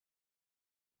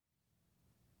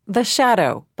The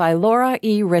Shadow by Laura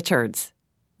E. Richards.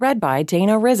 Read by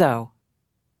Dana Rizzo.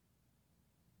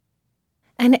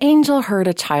 An angel heard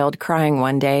a child crying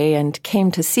one day and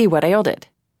came to see what ailed it.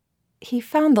 He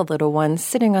found the little one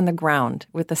sitting on the ground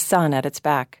with the sun at its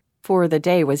back, for the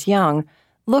day was young,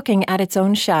 looking at its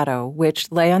own shadow,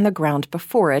 which lay on the ground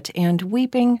before it, and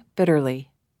weeping bitterly.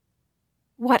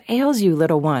 "What ails you,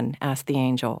 little one?" asked the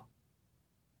angel.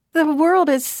 "The world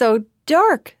is so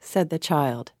dark," said the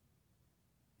child.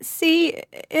 "See,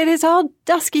 it is all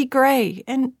dusky gray,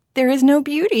 and there is no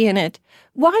beauty in it.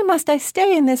 Why must I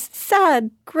stay in this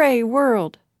sad, gray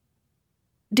world?"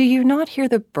 "Do you not hear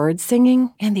the birds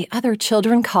singing and the other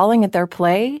children calling at their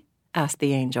play?" asked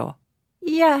the angel.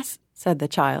 "Yes," said the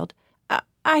child.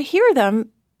 I hear them,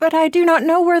 but I do not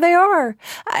know where they are.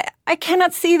 I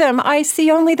cannot see them. I see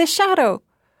only the shadow.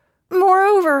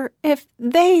 Moreover, if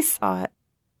they saw it,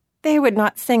 they would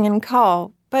not sing and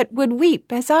call, but would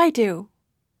weep as I do."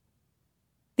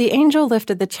 The angel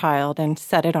lifted the child and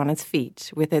set it on its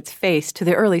feet, with its face to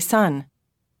the early sun.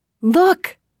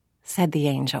 "Look," said the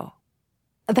angel.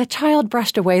 The child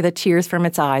brushed away the tears from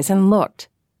its eyes and looked.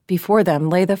 Before them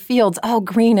lay the fields all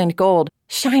green and gold,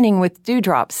 shining with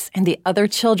dewdrops, and the other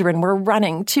children were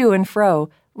running to and fro,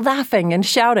 laughing and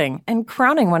shouting, and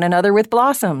crowning one another with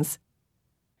blossoms.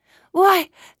 "Why,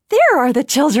 there are the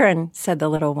children," said the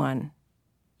little one.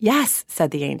 "Yes,"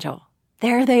 said the angel,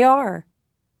 "there they are."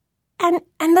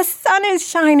 And the sun is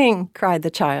shining," cried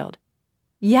the child.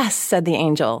 "Yes," said the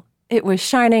angel, "it was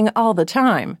shining all the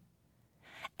time."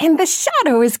 "And the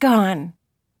shadow is gone."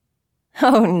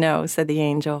 "Oh, no," said the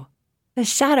angel. "The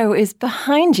shadow is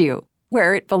behind you,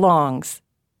 where it belongs.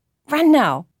 Run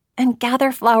now and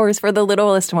gather flowers for the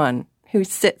littlest one, who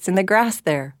sits in the grass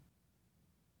there."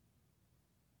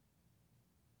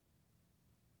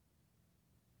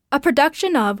 A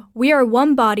production of We Are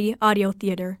One Body Audio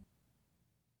Theater.